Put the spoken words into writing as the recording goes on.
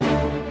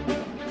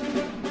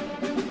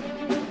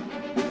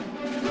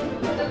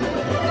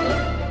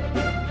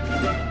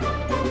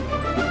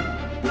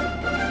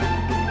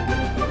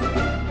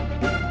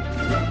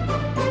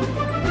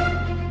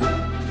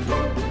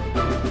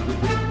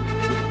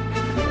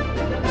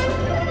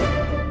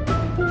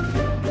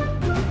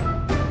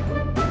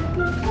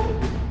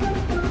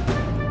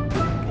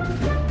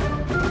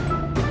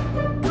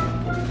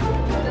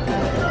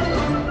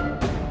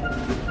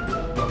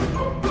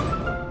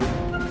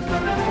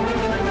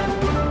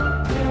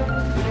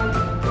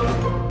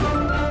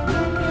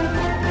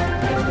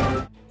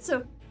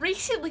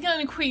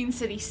on Queen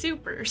City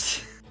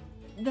Supers.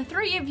 The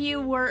three of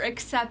you were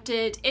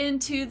accepted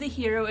into the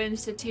Hero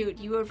Institute.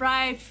 You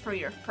arrived for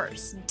your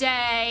first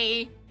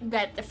day.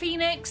 Met the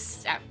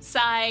Phoenix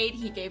outside.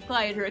 He gave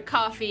Glider a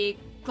coffee.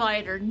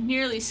 Glider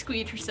nearly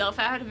squeezed herself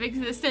out of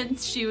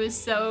existence. She was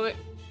so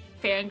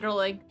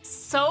fangirling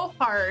so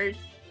hard.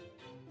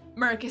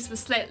 Marcus was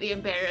slightly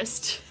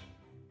embarrassed.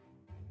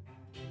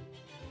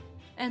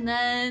 And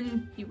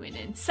then you went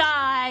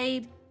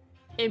inside.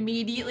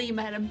 Immediately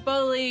met a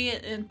bully,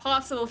 an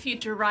impossible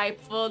future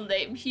rival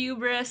named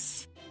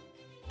Hubris.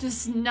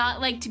 Does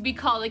not like to be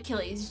called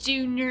Achilles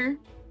Jr.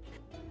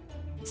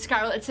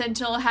 Scarlet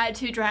Sentinel had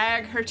to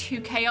drag her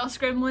two Chaos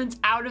Gremlins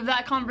out of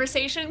that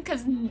conversation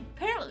because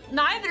apparently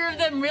neither of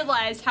them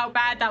realized how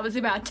bad that was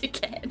about to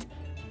get.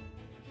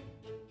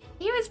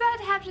 He was about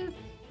to have to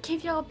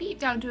give y'all a beat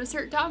down to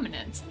assert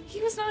dominance.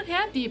 He was not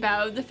happy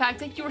about the fact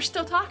that you were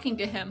still talking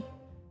to him.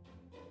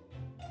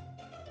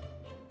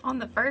 On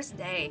the first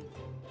day.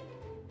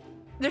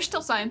 There's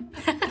still time.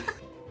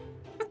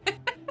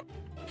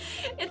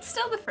 It's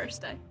still the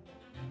first day.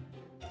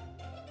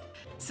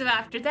 So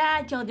after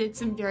that, y'all did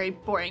some very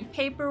boring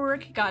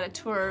paperwork. Got a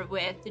tour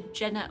with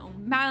Jenna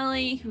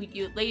O'Malley, who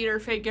you later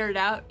figured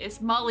out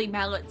is Molly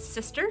Mallett's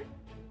sister.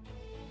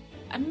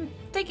 I'm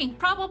thinking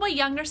probably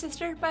younger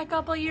sister by a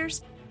couple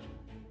years.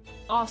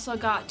 Also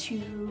got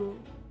to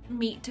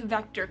meet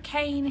Vector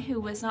Kane, who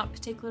was not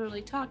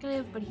particularly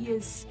talkative, but he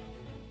is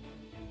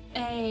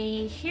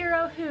a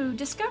hero who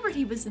discovered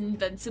he was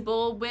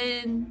invincible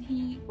when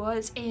he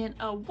was in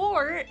a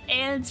war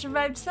and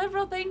survived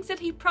several things that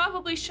he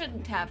probably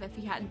shouldn't have if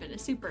he hadn't been a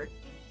super.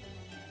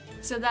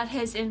 So that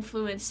has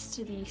influenced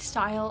the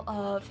style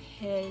of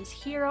his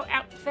hero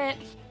outfit.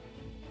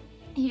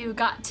 You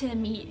got to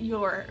meet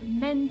your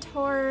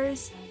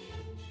mentors,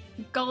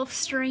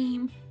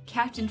 Gulfstream,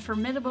 Captain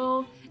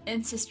Formidable,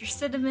 and Sister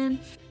Cinnamon.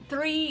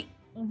 3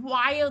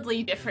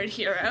 wildly different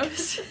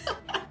heroes.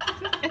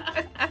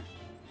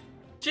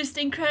 Just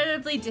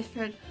incredibly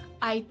different.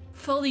 I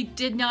fully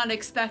did not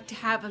expect to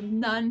have a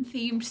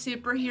nun-themed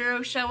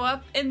superhero show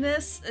up in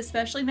this,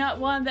 especially not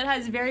one that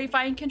has very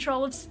fine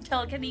control of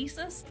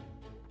telekinesis.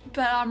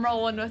 But I'm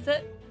rolling with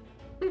it.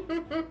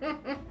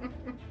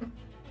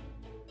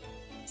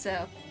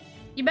 So,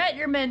 you met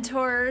your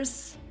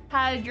mentors,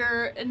 had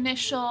your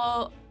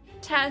initial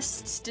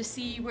tests to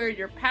see where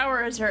your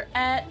powers are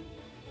at.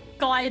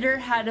 Glider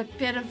had a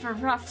bit of a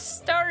rough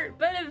start,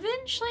 but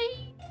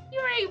eventually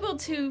you were able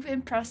to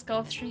impress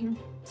Gulfstream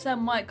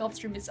somewhat.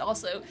 Gulfstream is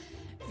also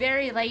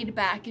very laid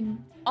back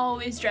and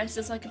always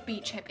dresses like a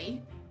beach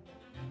hippie.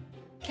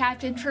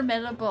 Captain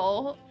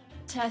Formidable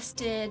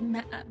tested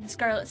the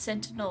Scarlet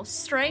Sentinel's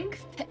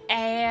strength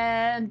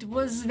and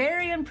was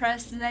very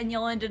impressed, and then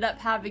y'all ended up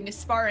having a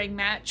sparring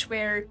match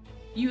where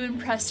you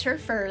impressed her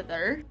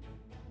further.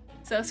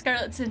 So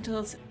Scarlet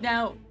Sentinel's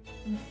now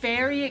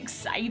very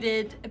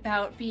excited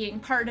about being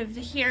part of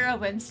the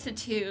Hero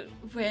Institute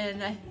when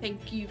I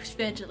think you've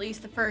spent at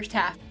least the first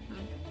half of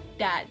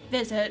that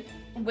visit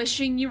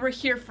wishing you were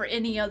here for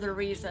any other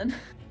reason.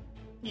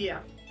 Yeah.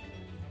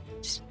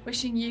 Just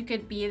wishing you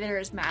could be there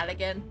as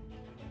Madigan.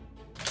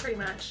 Pretty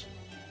much.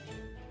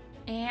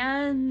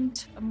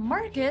 And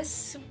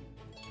Marcus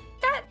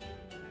got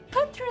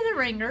put through the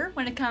ringer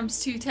when it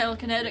comes to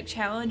telekinetic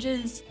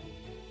challenges.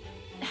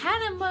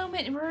 Had a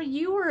moment where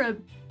you were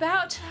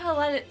about to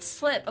let it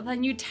slip, but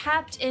then you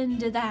tapped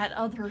into that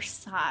other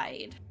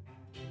side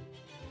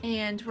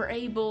and were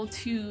able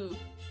to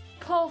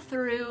pull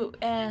through,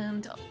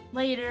 and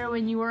later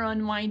when you were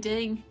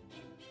unwinding,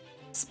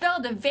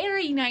 spelled a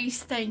very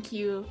nice thank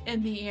you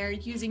in the air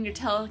using your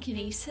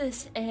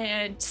telekinesis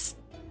and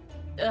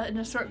an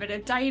assortment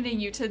of dining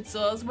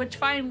utensils, which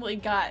finally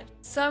got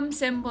some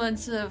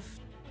semblance of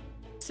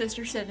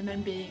Sister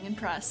Cinnamon being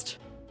impressed.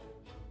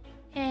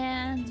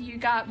 And you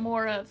got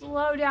more of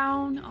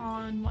lowdown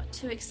on what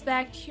to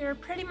expect. You're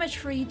pretty much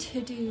free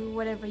to do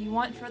whatever you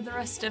want for the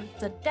rest of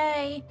the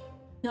day.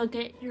 You'll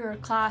get your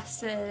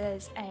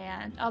classes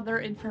and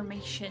other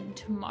information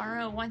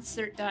tomorrow once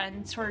they're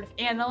done sort of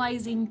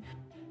analyzing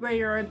where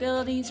your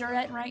abilities are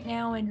at right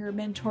now, and your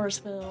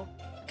mentors will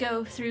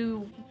go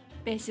through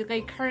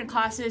basically current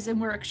classes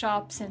and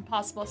workshops and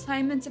possible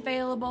assignments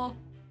available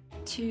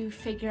to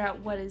figure out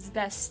what is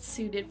best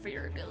suited for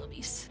your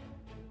abilities.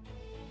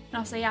 And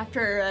I'll say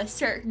after a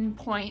certain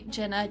point,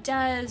 Jenna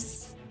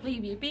does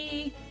leave you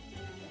be.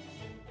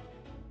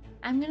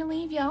 I'm gonna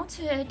leave y'all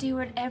to do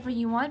whatever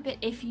you want, but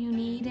if you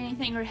need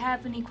anything or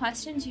have any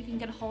questions, you can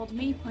get a hold of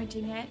me,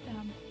 pointing at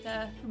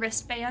the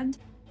wristband,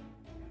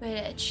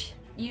 which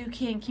you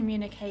can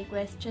communicate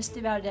with just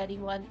about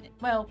anyone.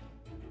 Well,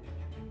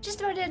 just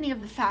about any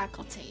of the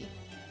faculty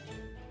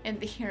in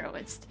the Hero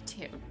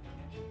Institute.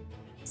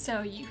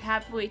 So you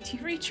have a way to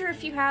reach her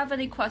if you have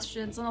any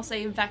questions, and I'll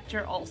say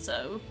Vector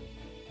also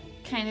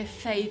kind of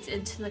fades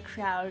into the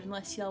crowd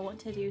unless y'all want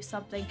to do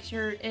something, because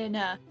you're in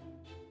a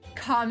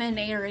common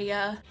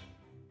area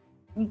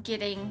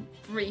getting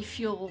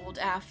refueled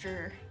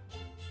after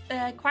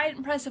a quite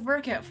impressive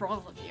workout for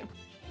all of you.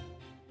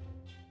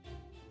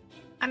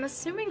 I'm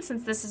assuming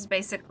since this is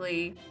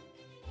basically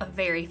a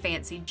very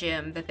fancy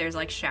gym that there's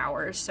like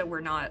showers, so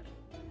we're not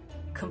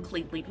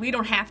we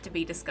don't have to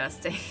be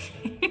disgusting.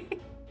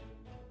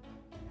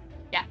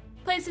 Yeah.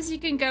 Places you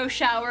can go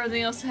shower.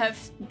 They also have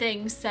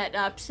things set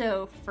up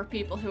so for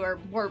people who are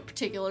more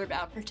particular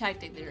about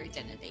protecting their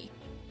identity.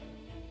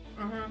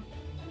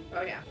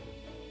 Oh, yeah.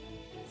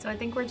 So I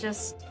think we're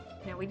just,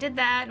 we did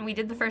that, and we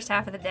did the first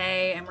half of the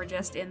day, and we're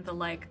just in the,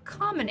 like,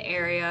 common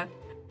area,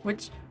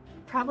 which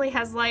probably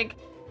has, like,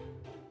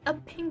 a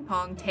ping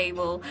pong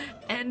table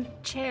and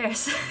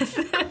chairs.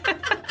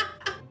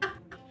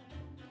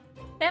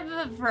 They have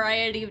a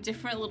variety of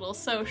different little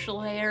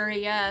social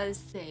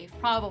areas. They've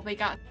probably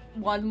got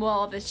one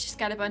wall that's just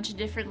got a bunch of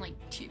different, like,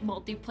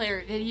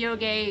 multiplayer video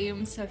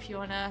games. So if you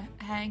want to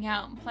hang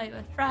out and play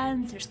with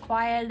friends, there's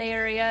quiet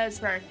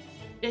areas where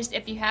just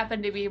if you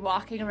happen to be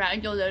walking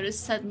around, you'll notice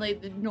suddenly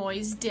the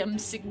noise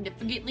dims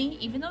significantly,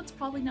 even though it's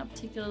probably not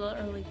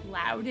particularly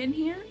loud in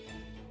here.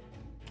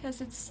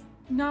 Because it's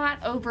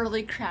not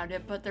overly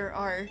crowded, but there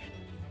are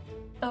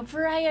a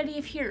variety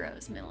of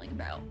heroes milling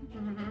about.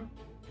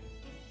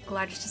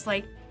 Glad it's just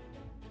like,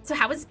 so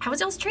how was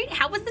y'all's training?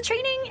 How was the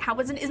training?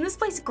 Isn't this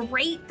place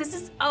great?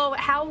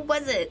 How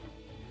was it?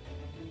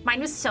 Mine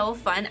was so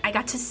fun. I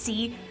got to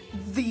see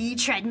the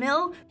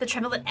treadmill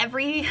that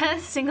every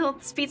single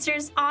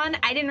speedster's on.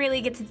 I didn't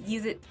really get to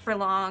use it for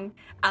long,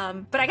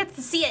 but I got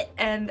to see it,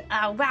 and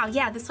wow,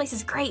 yeah, this place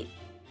is great.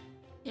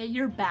 Yeah,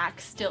 your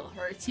back still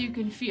hurts. You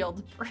can feel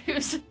the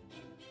bruise.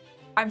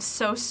 I'm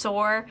so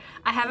sore.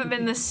 I haven't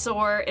been this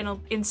sore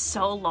in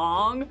so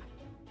long.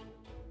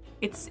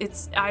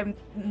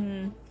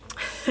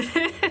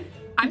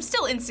 I'm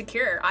still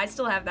insecure. I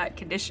still have that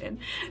condition.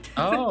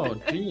 Oh,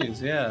 geez,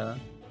 yeah.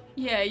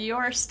 Yeah, you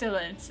are still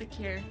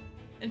insecure.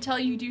 Until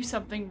you do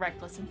something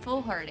reckless and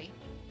foolhardy.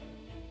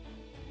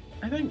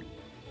 I think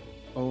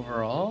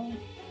overall,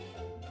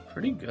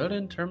 pretty good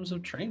in terms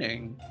of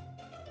training.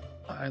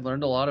 I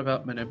learned a lot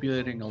about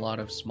manipulating a lot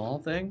of small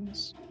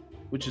things,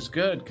 which is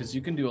good because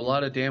you can do a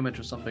lot of damage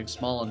with something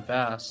small and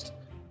fast,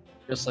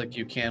 just like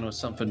you can with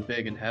something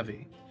big and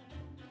heavy.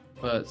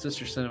 But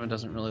Sister Cinnamon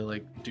doesn't really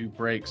like do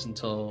breaks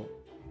until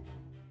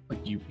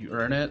like you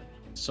earn it.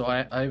 So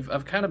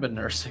I've kind of been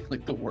nursing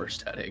like the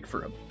worst headache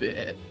for a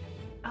bit.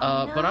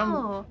 No. But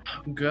I'm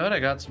good. I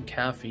got some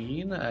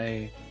caffeine.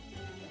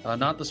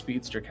 Not the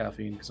speedster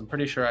caffeine because I'm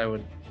pretty sure I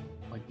would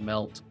like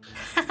melt.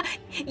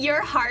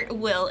 Your heart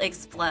will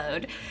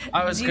explode.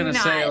 I was gonna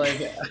say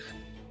like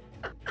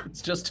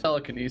it's just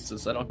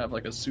telekinesis. I don't have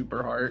like a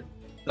super heart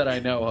that I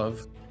know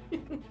of.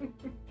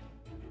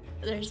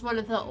 There's one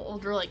of the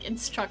older, like,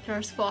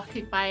 instructors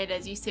walking by, and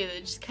as you say,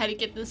 they just kind of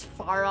get this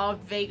far-off,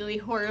 vaguely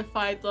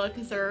horrified look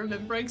as they're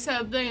remembering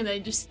something, and they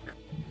just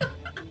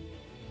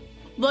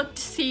look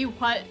to see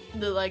what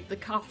the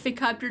coffee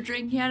cup you're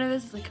drinking out of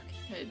is. It's like, okay,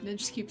 good, and then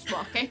just keeps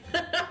walking.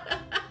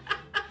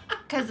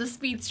 Because the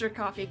speedster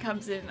coffee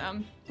comes in,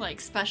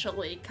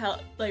 specially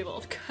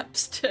labeled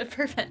cups to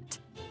prevent.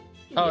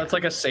 Oh, yeah. It's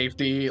like a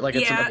safety, like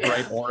it's in a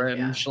bright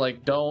orange,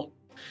 like don't...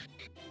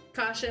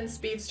 Caution,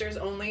 speedsters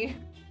only.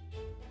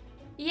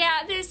 Yeah,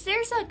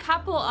 there's a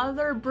couple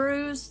other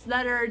brews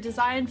that are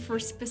designed for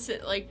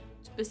specific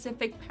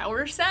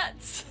power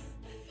sets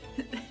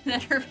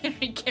that are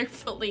very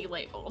carefully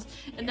labeled,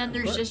 and then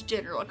there's just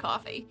general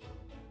coffee.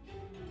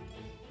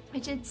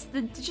 Which it's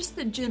the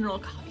general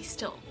coffee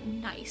still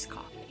nice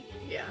coffee.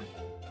 Yeah.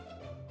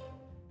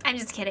 I'm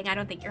just kidding. I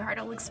don't think your heart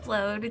will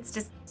explode. It's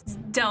just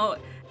don't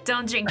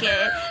drink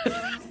it.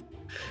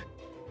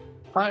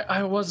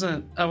 I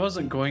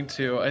wasn't going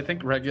to. I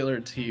think regular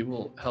tea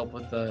will help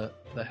with the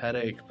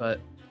headache, but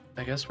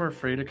I guess we're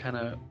free to kind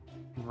of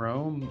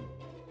roam.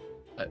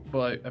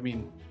 But I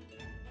mean,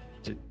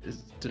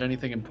 did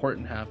anything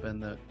important happen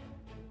that,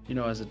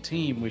 as a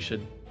team we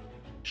should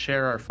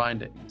share our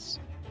findings?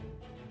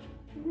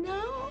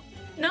 No.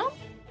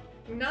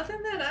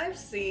 Nothing that I've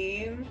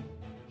seen.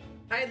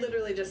 I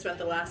literally just spent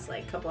the last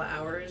couple of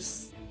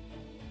hours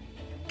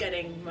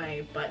getting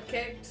my butt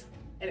kicked,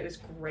 and it was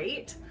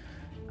great.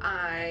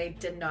 I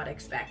did not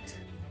expect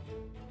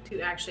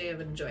to actually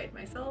have enjoyed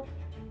myself.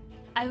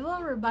 I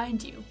will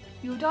remind you,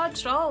 you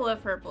dodged all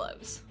of her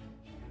blows.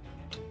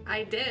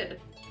 I did,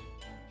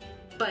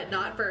 but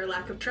not for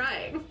lack of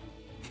trying.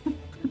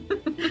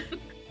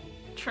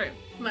 True.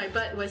 My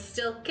butt was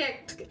still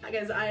kicked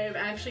because I am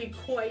actually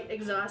quite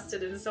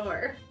exhausted and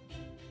sore.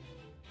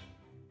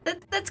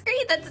 That's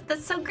great.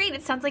 That's so great.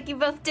 It sounds like you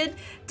both did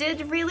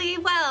really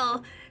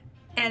well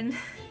and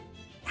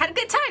had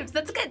good times.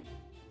 That's good.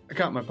 I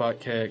got my butt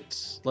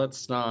kicked.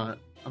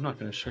 I'm not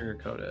going to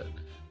sugarcoat it.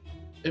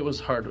 It was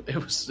hard. It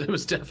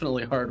was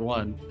definitely hard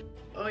won.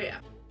 Oh yeah.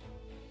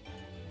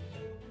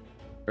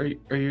 Are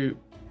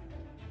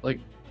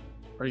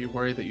you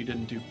worried that you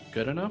didn't do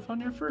good enough on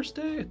your first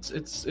day?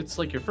 It's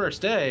like your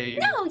first day.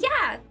 No,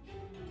 yeah.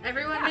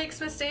 Everyone makes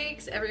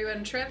mistakes,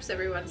 everyone trips,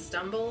 everyone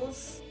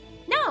stumbles.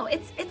 No,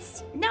 it's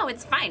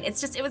fine.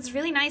 It was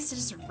really nice to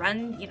just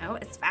run,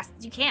 as fast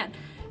as you can.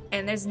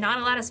 And there's not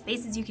a lot of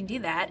spaces you can do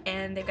that,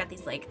 and they've got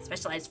these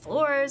specialized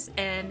floors,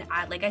 and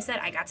like I said,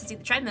 I got to see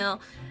the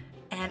treadmill,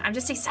 And I'm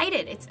just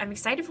excited. I'm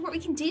excited for what we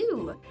can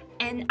do.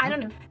 And I don't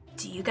know,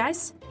 do you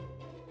guys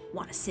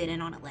want to sit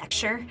in on a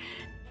lecture?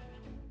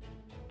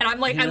 And I'm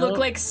like, I look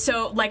like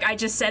so, like I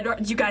just said,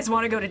 you guys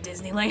want to go to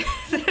Disneyland?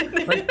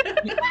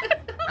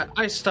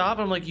 I stop.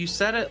 I'm like, you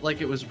said it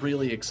like it was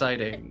really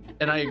exciting,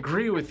 and I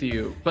agree with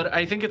you. But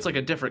I think it's like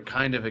a different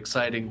kind of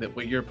exciting that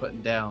what you're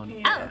putting down.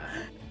 Yeah.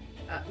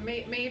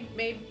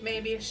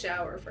 Maybe a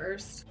shower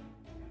first.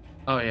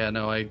 Oh yeah,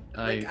 no, I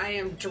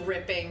am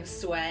dripping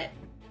sweat.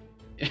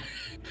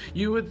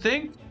 You would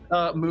think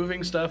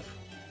moving stuff.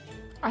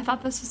 I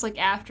thought this was like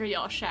after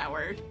y'all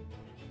showered.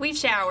 We've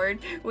showered.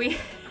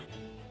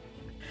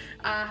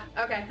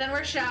 Okay, then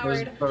we're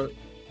showered.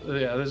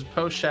 There's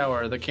post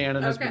shower. The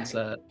cannon has been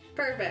set.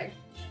 Perfect.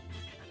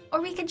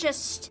 Or we could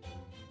just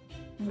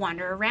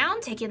wander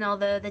around, take in all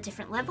the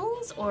different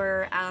levels,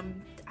 or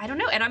I don't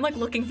know. And I'm like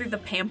looking through the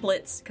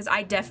pamphlets because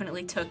I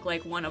definitely took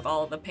like one of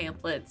all the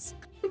pamphlets.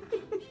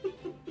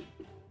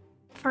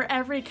 For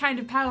every kind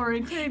of power,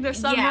 including their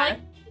some like,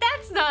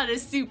 that's not a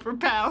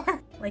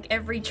superpower. Like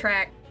every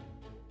track.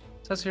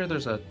 It says here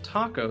there's a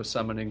taco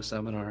summoning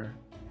seminar.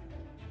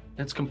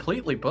 It's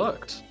completely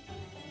booked.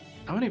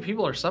 How many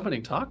people are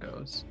summoning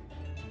tacos?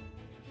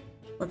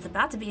 Well, it's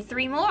about to be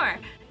 3 more,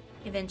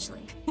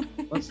 eventually.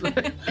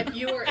 If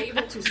you were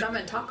able to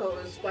summon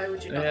tacos, why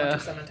would you not want to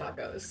summon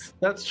tacos?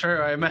 That's true.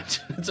 I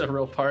imagine it's a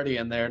real party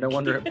in there. No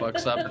wonder it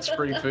books up. It's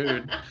free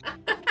food.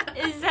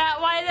 Is that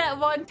why that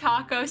one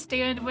taco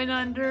stand went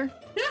under?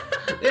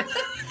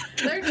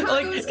 Their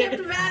tacos kept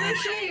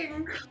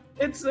vanishing.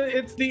 It's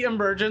the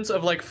emergence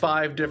of like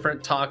 5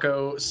 different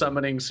taco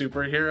summoning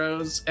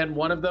superheroes, and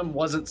one of them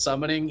wasn't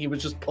summoning. He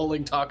was just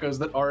pulling tacos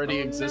that already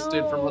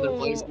existed from other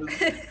places.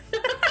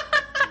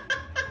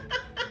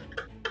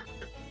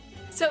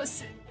 So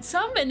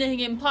summoning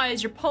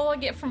implies you're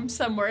pulling it from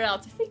somewhere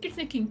else. I think you're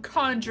thinking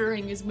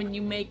conjuring is when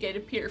you make it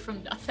appear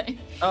from nothing.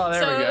 Oh,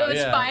 there we go. So it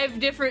was 5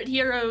 different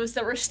heroes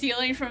that were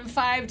stealing from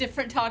 5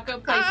 different taco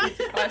places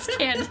across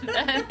Canada,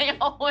 and they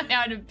all went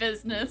out of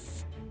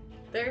business.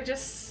 They're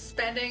just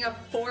spending a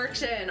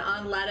fortune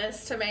on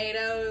lettuce,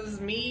 tomatoes,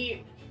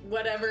 meat,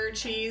 whatever,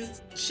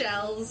 cheese,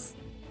 shells.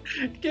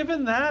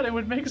 Given that, it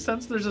would make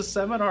sense there's a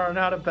seminar on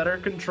how to better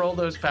control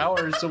those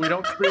powers so we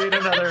don't create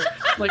another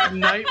like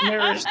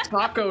nightmarish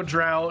taco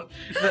drought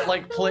that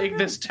like plagued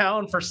this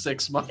town for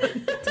 6 months.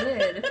 It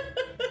did.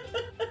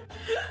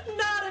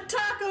 Not a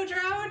taco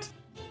drought!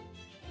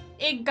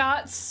 It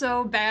got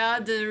so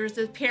bad that there was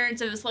the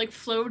appearance of this like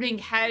floating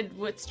head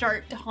would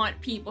start to haunt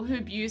people who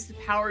abuse the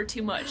power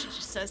too much. It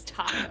just says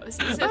tacos,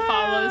 and so it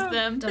follows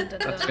them. Dun, dun,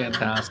 dun. That's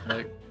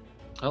fantastic.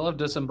 I love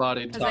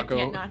disembodied Because taco. I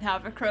can't not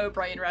have a Crow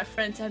Brain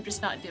reference. I'm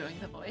just not doing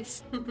the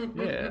voice.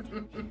 Yeah.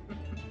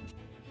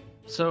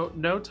 So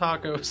no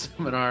taco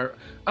seminar.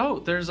 Oh,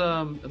 there's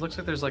it looks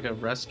like there's like a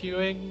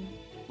rescuing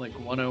like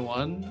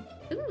 101.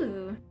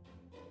 Ooh.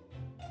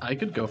 I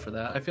could go for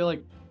that. I feel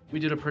like we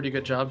did a pretty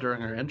good job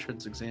during our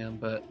entrance exam,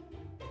 but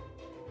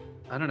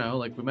I don't know,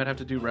 like we might have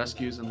to do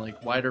rescues in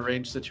like wider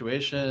range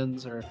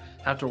situations or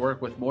have to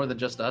work with more than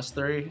just us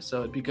 3. So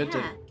it'd be good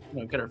to,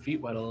 get our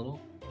feet wet a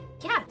little.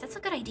 Yeah, that's a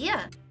good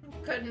idea.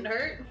 Couldn't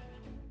hurt.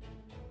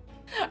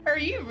 Are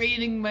you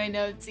reading my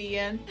notes,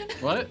 Ian?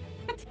 What?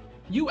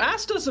 You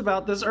asked us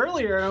about this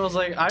earlier, and I was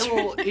like, I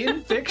will,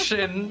 in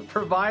fiction,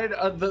 provide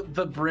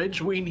the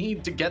bridge we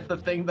need to get the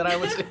thing that I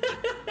was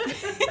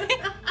interested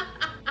in.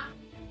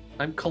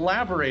 I'm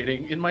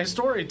collaborating in my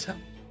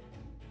storytelling.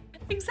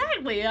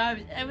 Exactly.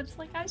 I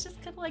was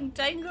just gonna like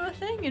dangle a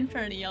thing in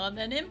front of y'all and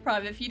then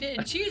improv if you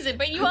didn't choose it,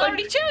 but you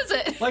already chose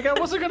it. Like I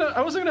wasn't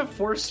gonna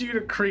force you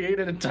to create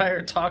an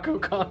entire taco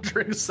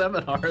conjuring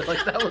seminar.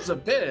 Like that was a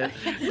bit.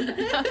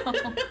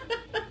 No.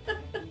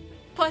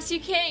 Plus, you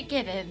can't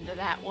get into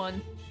that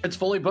one. It's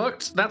fully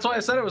booked. That's why I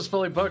said it was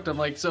fully booked. I'm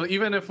like, so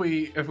even if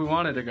we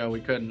wanted to go,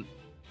 we couldn't.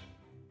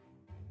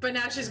 But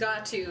now she's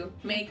got to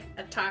make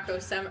a taco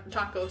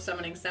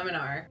summoning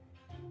seminar.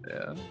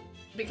 Yeah.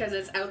 Because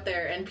it's out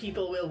there and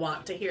people will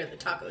want to hear the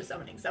taco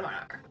summoning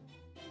seminar.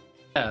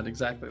 Yeah,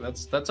 exactly.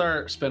 That's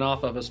our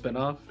spin-off of a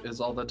spin-off,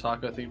 is all the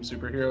taco-themed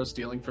superheroes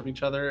stealing from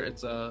each other.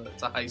 It's a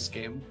heist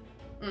game.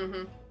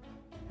 Mm-hmm.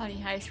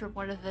 Honey Heist, where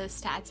one of the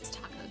stats is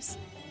tacos.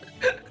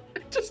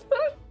 Just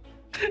thought,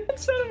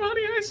 instead of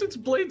Honey Heist, it's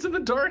Blades in the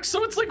Dark,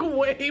 so it's like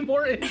way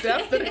more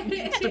in-depth than it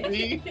needs to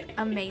be.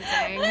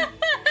 Amazing.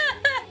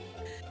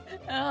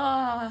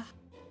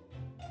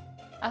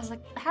 I was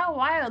like, how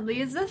wildly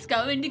is this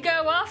going to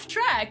go off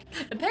track?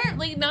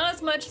 Apparently not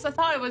as much as I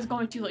thought it was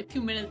going to like 2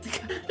 minutes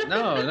ago.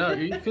 No,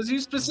 because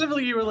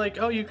you were like,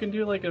 oh, you can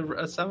do like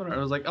a seminar. I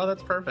was like, oh,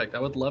 that's perfect. I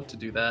would love to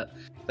do that.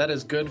 That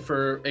is good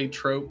for a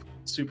trope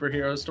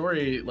superhero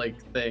story like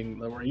thing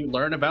where you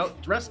learn about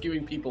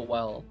rescuing people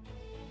well.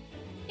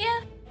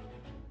 Yeah.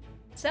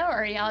 So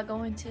are y'all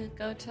going to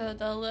go to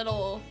the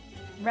little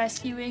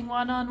rescuing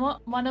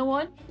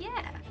 101?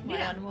 Yeah.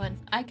 One-on-one.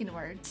 I can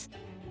words.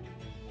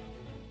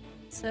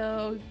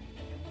 So,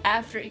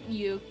 after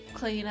you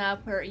clean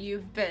up or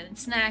you've been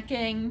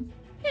snacking,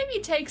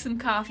 maybe take some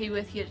coffee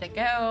with you to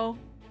go,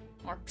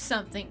 or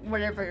something,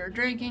 whatever you're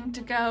drinking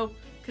to go,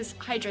 because because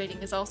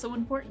hydrating is also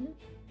important.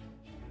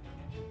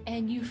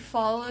 And you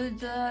follow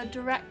the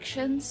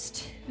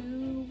directions to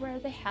where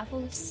they have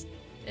this.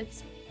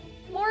 It's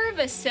more of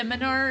a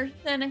seminar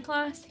than a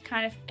class. They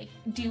kind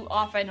of do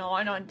off and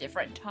on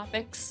different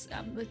topics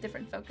with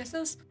different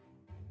focuses.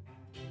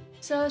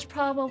 So there's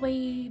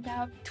probably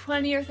about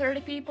 20 or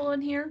 30 people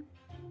in here.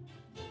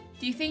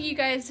 Do you think you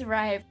guys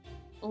arrived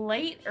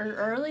late or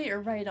early or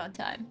right on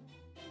time?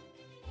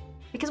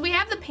 Because we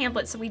have the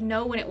pamphlet, so we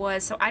know when it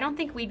was, so I don't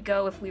think we'd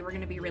go if we were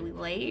going to be really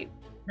late.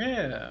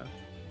 Yeah.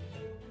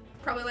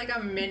 Probably like a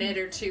minute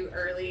or two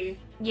early.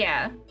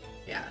 Yeah.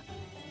 Yeah.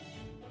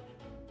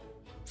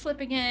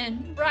 Slipping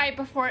in right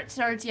before it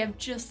starts, you have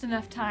just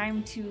enough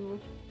time to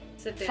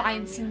Sit down.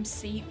 find some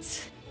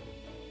seats.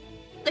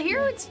 The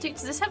Hero Institute,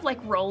 does this have, like,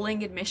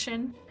 rolling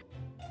admission?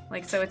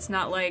 Like, so it's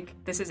not like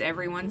this is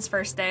everyone's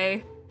first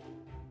day?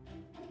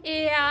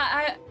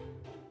 Yeah,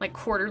 Like,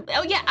 quarterly.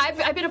 Oh, yeah,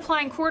 I've been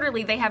applying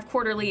quarterly. They have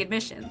quarterly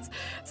admissions.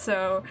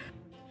 So,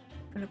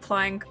 I've been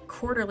applying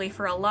quarterly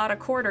for a lot of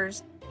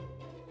quarters.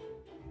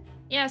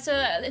 Yeah, so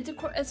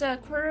it's a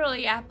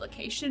quarterly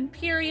application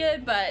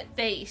period, but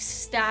they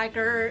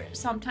stagger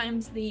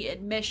sometimes the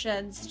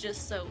admissions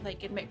just so they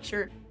can make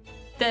sure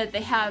that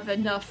they have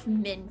enough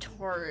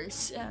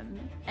mentors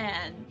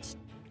and,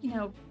 you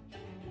know,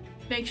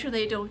 make sure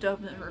they don't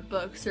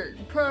overbook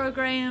certain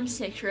programs,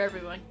 make sure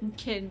everyone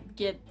can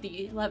get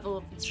the level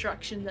of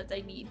instruction that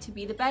they need to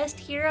be the best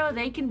hero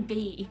they can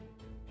be.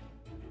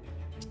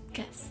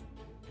 Because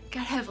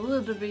gotta have a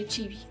little bit of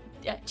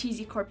a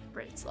cheesy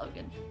corporate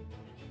slogan.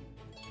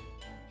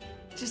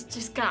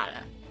 Just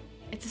gotta.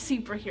 It's a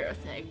superhero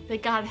thing. They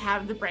gotta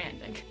have the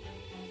branding.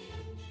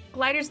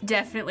 Glider's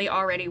definitely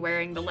already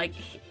wearing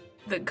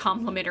the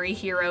complimentary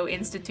Hero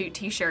Institute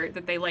t-shirt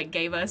that they, like,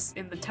 gave us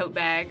in the tote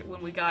bag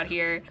when we got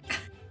here.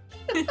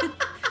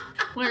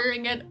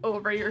 Wearing it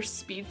over your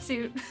speed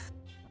suit.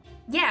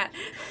 Yeah.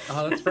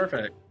 Oh, that's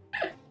perfect.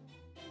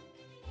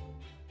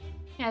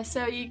 Yeah,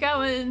 so you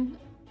go in,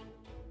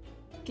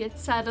 get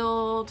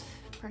settled,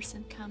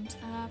 person comes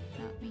up,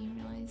 not me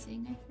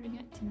realizing I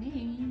forgot to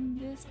name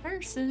this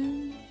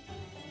person.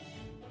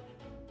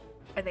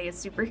 Are they a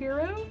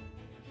superhero?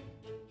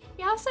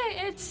 Yeah, I'll say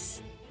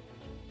it's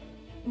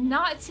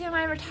not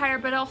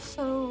semi-retired, but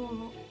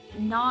also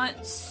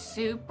not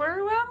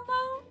super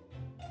well-known.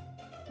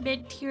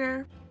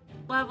 Mid-tier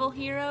level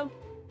hero.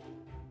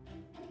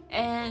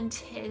 And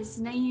his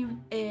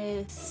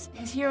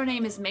hero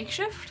name is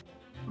Makeshift.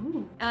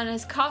 Ooh. And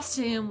his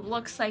costume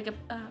looks like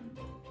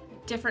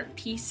different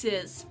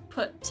pieces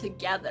put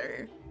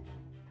together.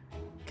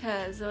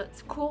 Because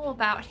what's cool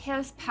about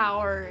his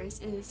powers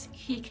is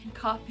he can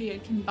copy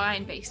and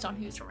combine based on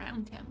who's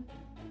around him.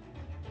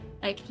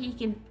 Like, he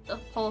can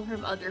pull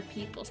from other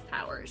people's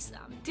powers.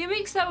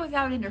 Doing so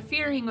without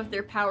interfering with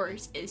their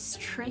powers is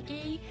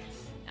tricky.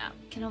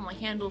 Can only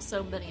handle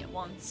so many at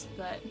once,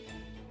 but...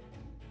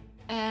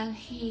 And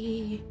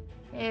he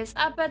is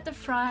up at the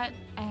front,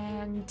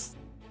 and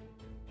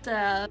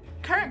the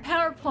current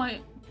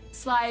PowerPoint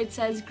slide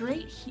says,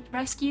 "Great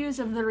rescues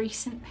of the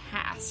recent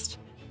past."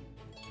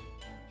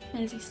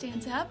 And as he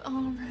stands up,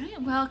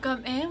 alright,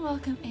 welcome in,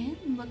 welcome in.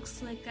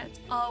 Looks like that's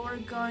all we're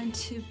going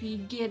to be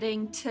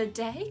getting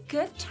today.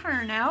 Good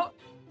turnout.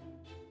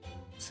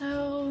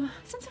 So,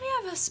 since we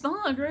have a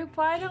small group,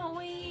 why don't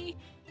we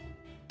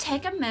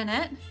take a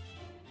minute,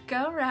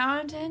 go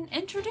around and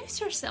introduce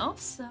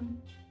yourselves.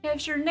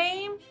 Here's your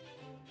name,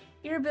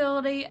 your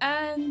ability,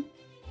 and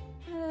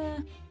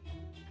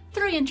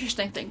 3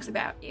 interesting things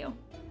about you.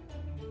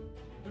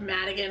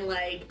 Madigan,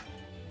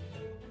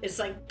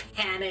 is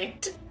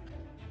panicked.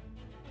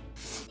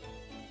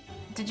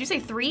 Did you say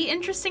 3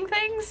 interesting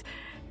things?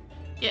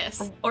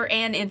 Yes. Or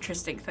an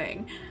interesting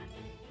thing?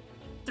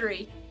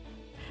 3.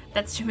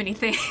 That's too many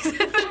things.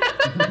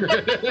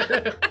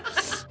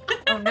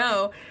 Oh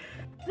no.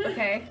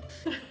 Okay.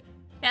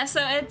 Yeah,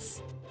 so I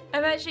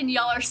imagine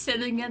y'all are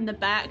sitting in the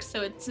back,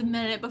 so it's a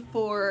minute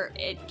before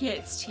it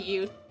gets to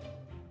you.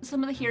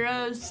 Some of the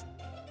heroes,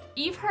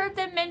 you've heard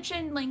them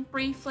mentioned,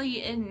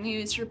 briefly in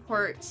news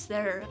reports.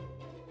 They're,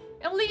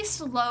 at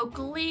least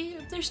locally,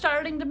 they're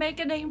starting to make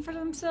a name for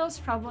themselves.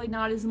 Probably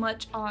not as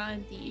much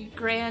on the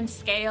grand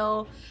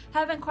scale.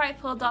 Haven't quite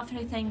pulled off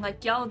anything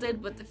like y'all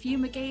did with the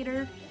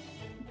Fumigator,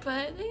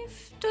 but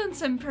they've done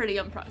some pretty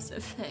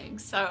impressive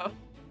things, so...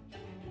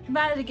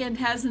 Madigan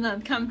has an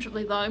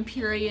uncomfortably long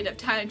period of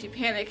time to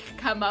panic,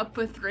 come up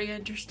with 3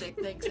 interesting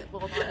things that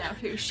will find out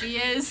who she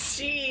is.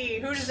 Gee,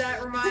 who does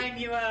that remind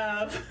you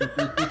of?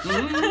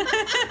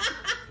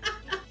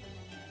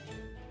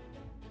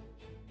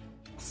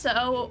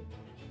 So,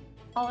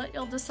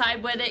 you'll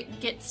decide when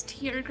it gets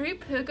to your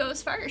group who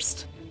goes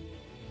first.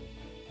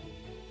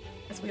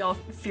 As we all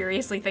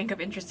furiously think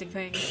of interesting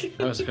things.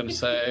 I was gonna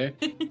say.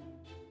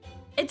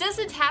 It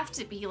doesn't have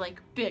to be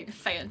big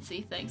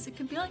fancy things. It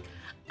could be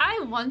I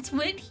once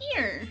went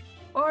here,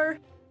 or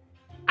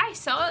I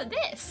saw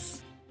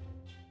this.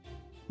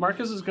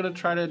 Marcus is gonna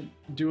try to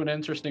do an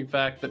interesting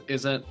fact that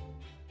isn't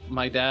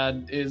my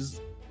dad is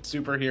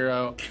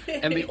superhero,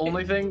 and the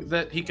only thing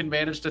that he can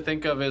manage to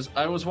think of is,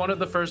 I was one of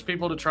the first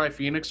people to try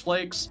Phoenix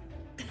Flakes.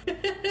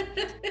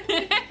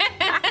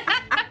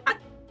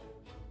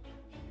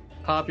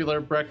 Popular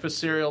breakfast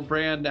cereal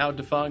brand, now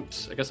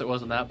defunct. I guess it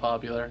wasn't that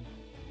popular.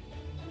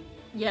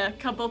 Yeah, a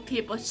couple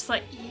people just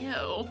like,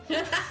 ew.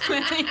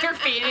 Your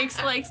Phoenix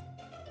Flakes.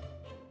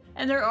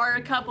 And there are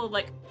a couple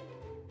like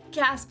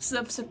gasps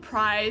of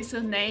surprise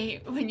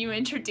when you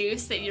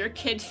introduce that you're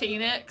Kid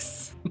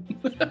Phoenix.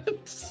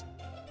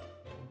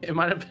 It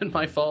might have been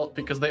my fault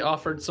because they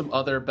offered some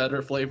other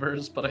better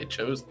flavors, but I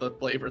chose the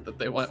flavor that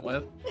they went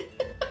with.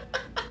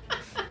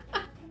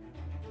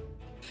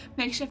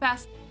 Makeshift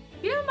asks,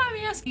 you don't mind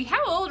me asking,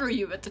 how old were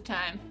you at the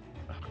time?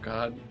 Oh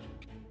god.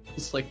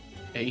 It's like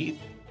 8.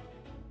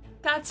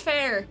 That's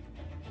fair.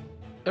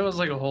 It was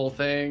like a whole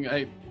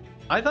thing.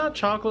 I thought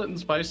chocolate and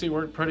spicy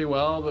worked pretty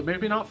well, but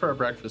maybe not for a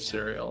breakfast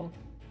cereal.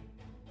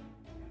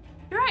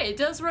 You're right, it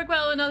does work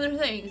well in other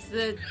things.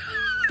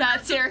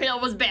 That cereal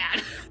was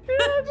bad.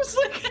 Yeah, just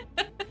like...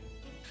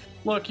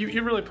 Look,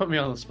 you really put me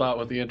on the spot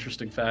with the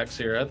interesting facts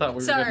here. I thought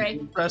we were going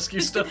to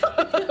rescue stuff.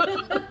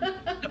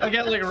 I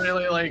get like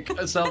really like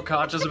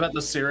self-conscious about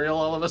the cereal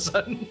all of a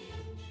sudden.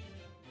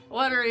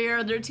 What are your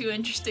other 2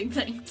 interesting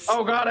things?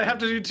 Oh god, I have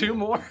to do 2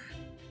 more.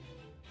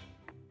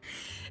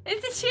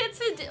 It's a chance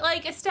to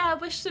like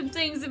establish some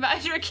things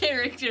about your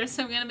character,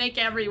 so I'm gonna make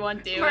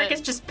everyone do Marcus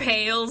it. just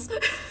pales.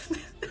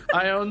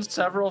 I own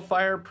several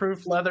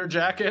fireproof leather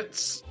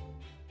jackets.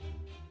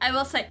 I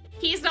will say,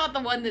 he's not the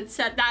one that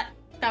said that.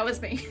 That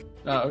was me.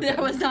 Oh, okay.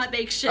 That was not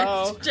makeshift.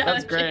 Oh,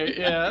 that's great.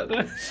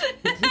 Yeah,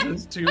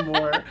 there's 2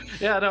 more.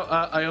 Yeah, no,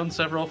 I own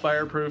several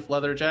fireproof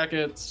leather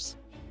jackets.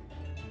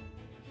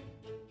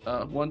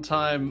 One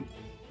time,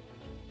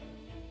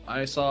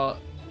 I saw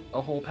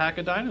a whole pack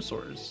of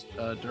dinosaurs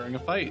during a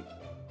fight.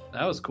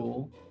 That was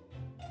cool.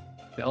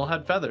 They all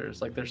had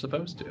feathers, like they're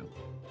supposed to.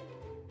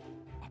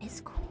 That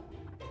is cool.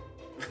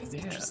 That is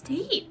Yeah. interesting.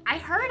 Neat. I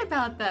heard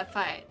about that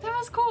fight. That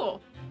was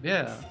cool.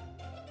 Yeah.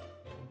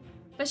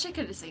 Wish I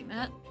could have seen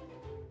that.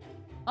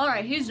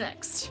 Alright, who's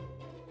next?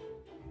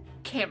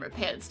 Camera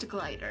pans to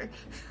Glider.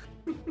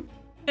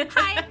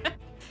 Hi.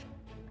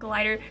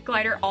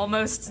 Glider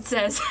almost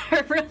says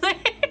her real name.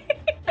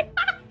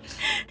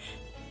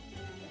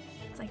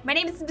 It's like, my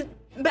name is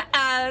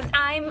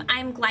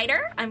I'm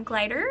Glider. I'm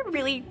Glider.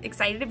 Really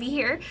excited to be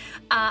here.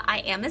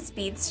 I am a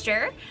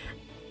speedster.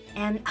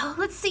 And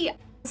let's see.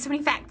 So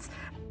many facts.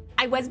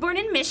 I was born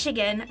in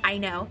Michigan. I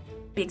know.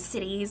 Big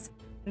cities.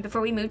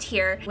 Before we moved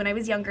here when I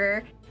was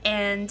younger.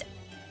 And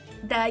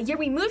the year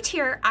we moved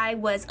here, I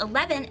was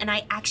 11, and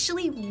I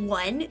actually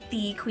won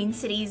the Queen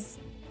City's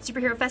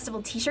Superhero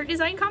Festival t-shirt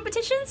design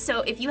competition.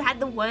 So if you had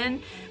the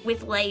one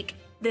with like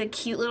the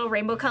cute little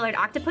rainbow colored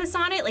octopus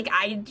on it, like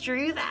I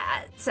drew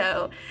that.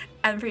 So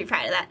I'm pretty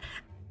proud of that.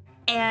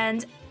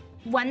 And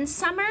one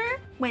summer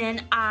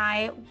when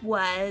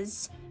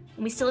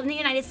we still lived in the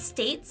United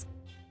States,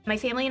 my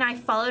family and I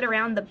followed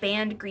around the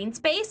band Green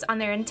Space on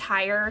their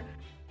entire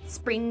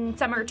spring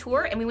summer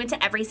tour, and we went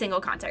to every single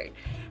concert.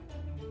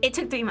 It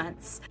took 3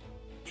 months.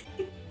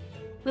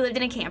 We lived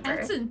in a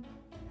camper.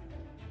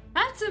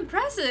 That's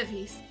impressive,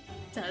 he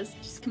says,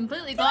 just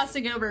completely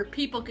glossing over.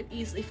 People could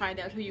easily find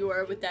out who you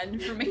are with that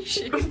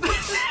information.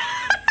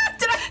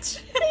 It's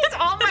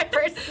all my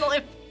personal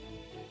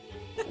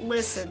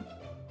Listen.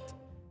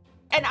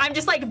 And I'm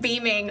just like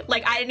beaming,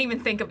 like I didn't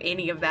even think of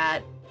any of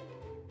that.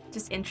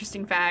 Just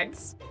interesting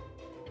facts.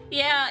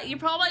 Yeah, you're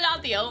probably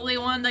not the only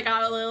one that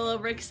got a little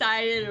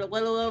overexcited or a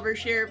little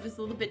overshared. It was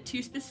a little bit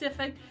too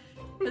specific.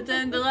 But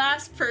then the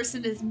last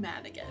person is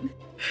Madigan.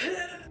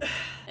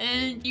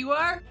 And you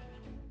are?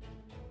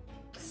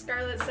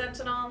 Scarlet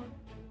Sentinel.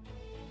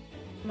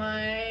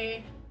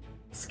 My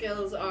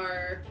skills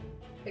are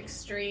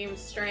extreme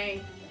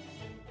strength,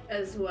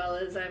 as well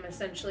as I'm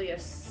essentially a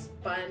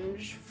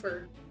sponge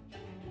for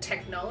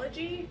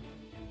technology.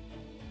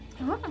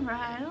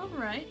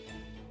 Alright.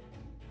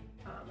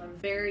 I'm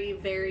very,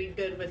 very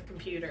good with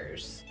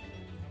computers.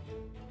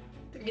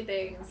 3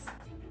 things.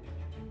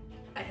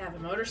 I have a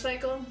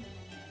motorcycle.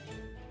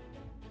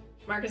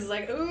 Marcus is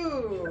like,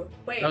 ooh,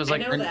 wait, I was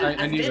like, know that.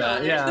 I I've knew been that.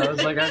 on it. Yeah, I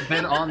was like, I've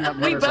been on that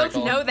We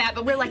motorcycle. both know that,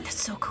 but we're like,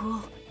 that's so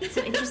cool. It's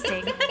so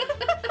interesting.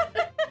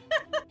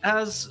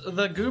 As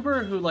the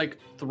goober who like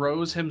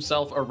throws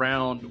himself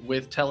around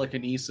with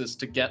telekinesis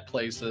to get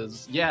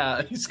places,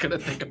 yeah, he's gonna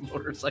think a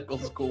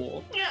motorcycle's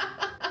cool.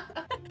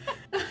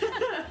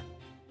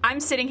 I'm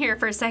sitting here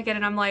for a second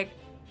and I'm like,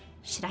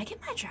 should I get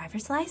my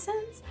driver's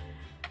license?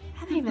 I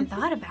haven't even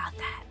thought about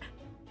that.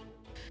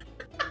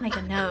 Make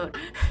a note.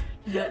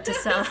 Note to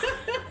self.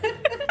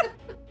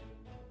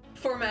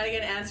 Before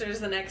Madigan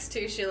answers the next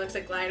 2, she looks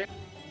at Glider.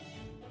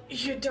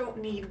 You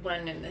don't need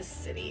one in this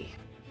city.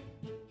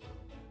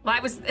 Well, I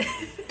was...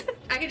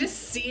 I can just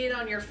see it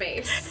on your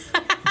face.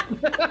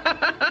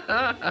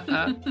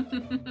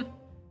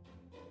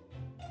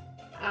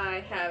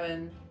 I have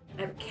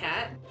a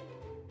cat,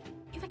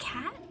 You have a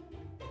cat?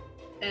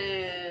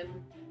 and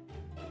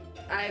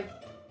I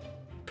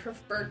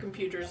prefer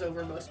computers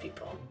over most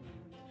people.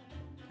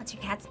 What's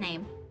your cat's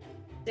name?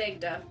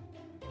 Dagda.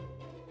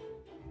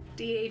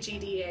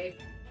 Dagda.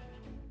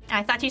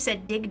 I thought you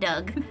said Dig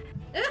Dug.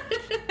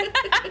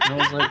 I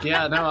was like,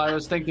 yeah, no, I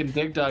was thinking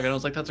Dig Dug, and I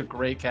was like, that's a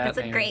great cat That's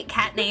name. a great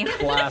cat name.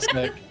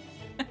 Classic.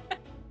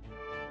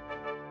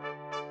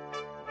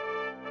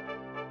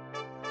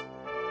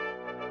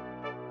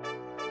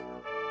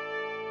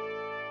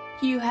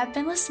 You have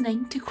been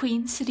listening to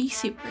Queen City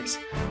Supers,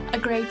 a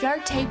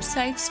graveyard tape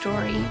side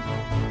story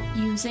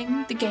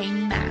using the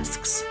game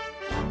Masks.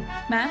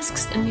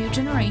 Masks: A New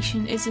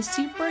Generation is a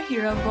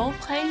superhero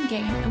role-playing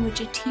game in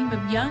which a team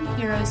of young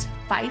heroes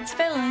fights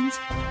villains,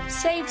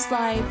 saves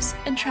lives,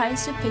 and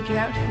tries to figure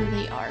out who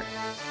they are.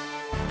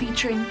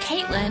 Featuring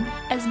Caitlin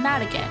as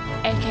Madigan,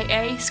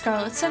 aka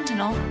Scarlet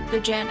Sentinel, the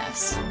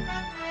Janus.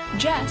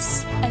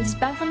 Jess as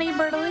Bethany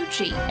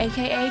Bertolucci,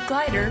 aka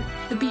Glider,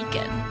 the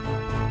Beacon.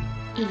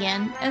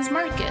 Ian as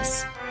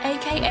Marcus,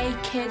 aka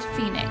Kid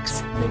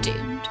Phoenix, the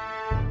Doomed.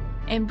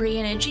 And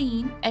Brianna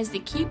Jean as the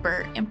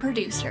Keeper and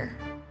Producer.